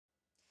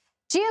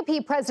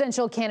GOP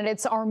presidential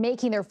candidates are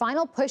making their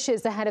final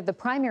pushes ahead of the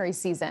primary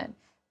season.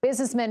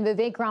 Businessman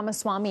Vivek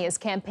Ramaswamy is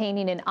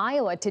campaigning in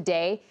Iowa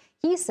today.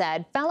 He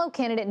said fellow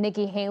candidate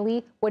Nikki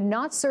Haley would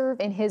not serve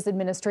in his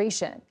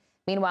administration.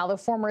 Meanwhile, the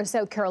former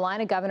South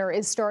Carolina governor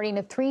is starting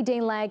a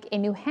three-day leg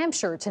in New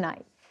Hampshire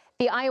tonight.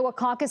 The Iowa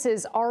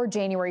caucuses are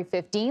January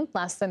 15th,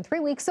 less than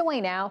 3 weeks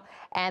away now,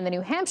 and the New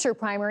Hampshire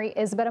primary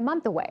is about a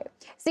month away.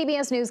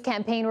 CBS News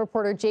campaign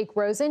reporter Jake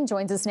Rosen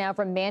joins us now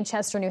from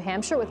Manchester, New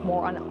Hampshire, with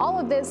more on all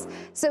of this.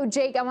 So,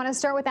 Jake, I want to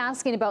start with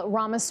asking about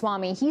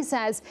Ramaswamy. He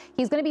says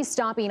he's going to be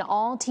stopping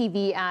all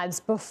TV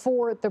ads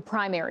before the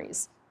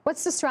primaries.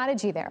 What's the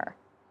strategy there?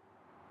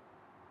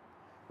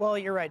 Well,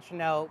 you're right,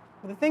 Chanel.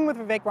 The thing with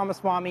Vivek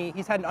Ramaswamy,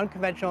 he's had an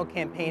unconventional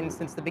campaign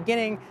since the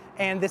beginning,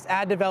 and this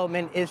ad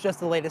development is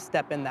just the latest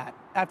step in that.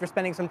 After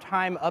spending some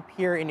time up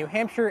here in New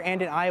Hampshire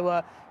and in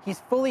Iowa, he's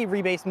fully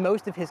rebased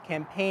most of his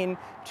campaign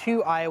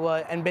to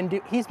Iowa,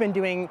 and he's been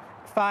doing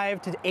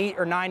 5 to 8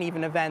 or 9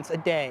 even events a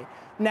day.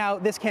 Now,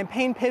 this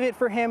campaign pivot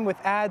for him with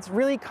ads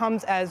really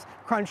comes as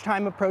crunch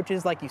time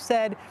approaches, like you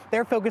said.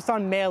 They're focused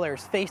on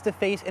mailers,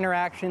 face-to-face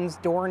interactions,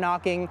 door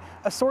knocking.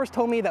 A source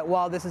told me that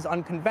while this is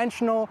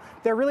unconventional,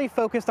 they're really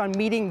focused on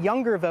meeting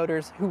younger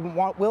voters who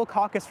will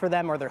caucus for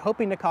them, or they're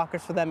hoping to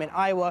caucus for them in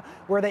Iowa,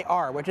 where they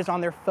are, which is on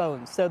their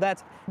phones. So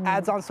that's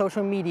ads on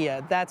social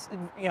media, that's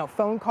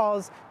phone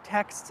calls,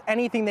 texts,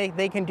 anything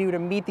they can do to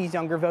meet these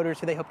younger voters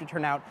who they hope to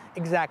turn out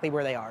exactly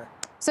where they are.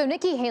 So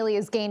Nikki Haley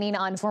is gaining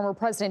on former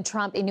President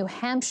Trump in New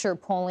Hampshire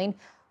polling.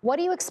 What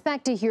do you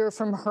expect to hear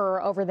from her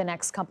over the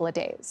next couple of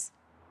days?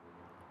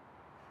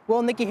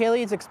 Well, Nikki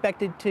Haley is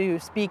expected to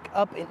speak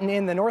up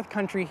in the North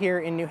Country here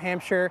in New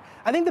Hampshire.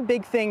 I think the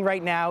big thing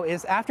right now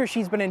is after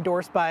she's been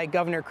endorsed by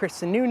Governor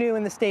Chris Sununu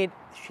in the state,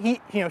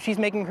 she's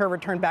making her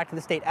return back to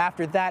the state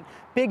after that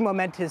big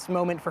momentous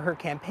moment for her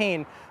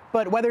campaign.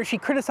 But whether she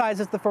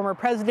criticizes the former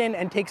president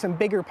and takes some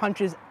bigger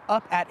punches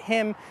up at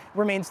him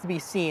remains to be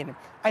seen.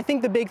 I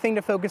think the big thing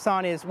to focus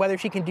on is whether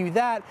she can do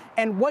that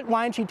and what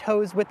line she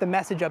toes with the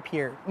message up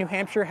here. New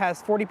Hampshire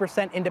has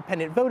 40%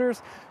 independent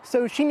voters,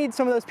 so she needs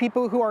some of those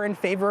people who are in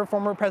favor of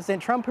former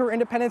President Trump who are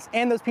independents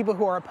and those people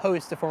who are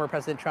opposed to former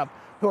President Trump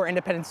who are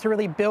independents to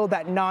really build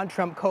that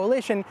non-Trump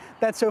coalition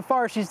that so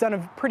far she's done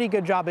a pretty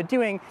good job of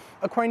doing.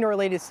 According to her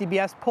latest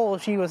CBS poll,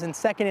 she was in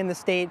second in the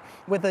state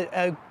with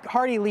a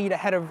hearty lead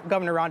ahead of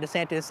Governor Ron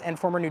DeSantis and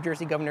former New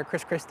Jersey Governor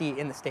Chris Christie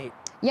in the state.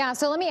 Yeah,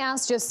 so let me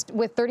ask, just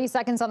with 30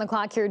 seconds on the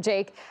clock here,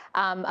 Jake,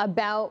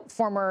 about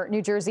former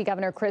New Jersey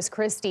Governor Chris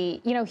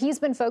Christie. He's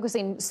been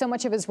focusing so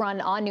much of his run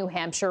on New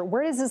Hampshire.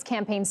 Where does his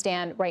campaign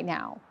stand right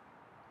now?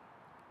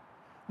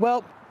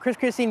 Well, Chris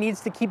Christie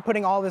needs to keep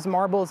putting all of his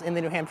marbles in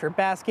the New Hampshire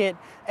basket.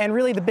 And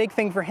really the big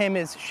thing for him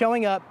is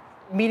showing up,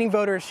 meeting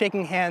voters,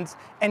 shaking hands,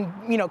 and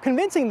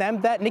convincing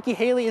them that Nikki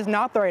Haley is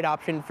not the right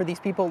option for these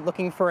people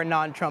looking for a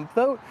non-Trump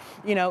vote.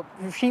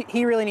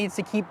 He really needs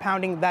to keep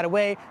pounding that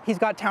away. He's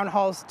got town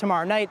halls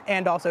tomorrow night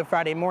and also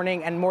Friday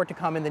morning, and more to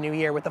come in the new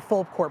year with a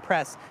full court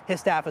press, his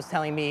staff was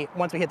telling me,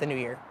 once we hit the new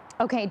year.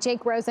 Okay,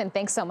 Jake Rosen,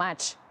 thanks so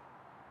much.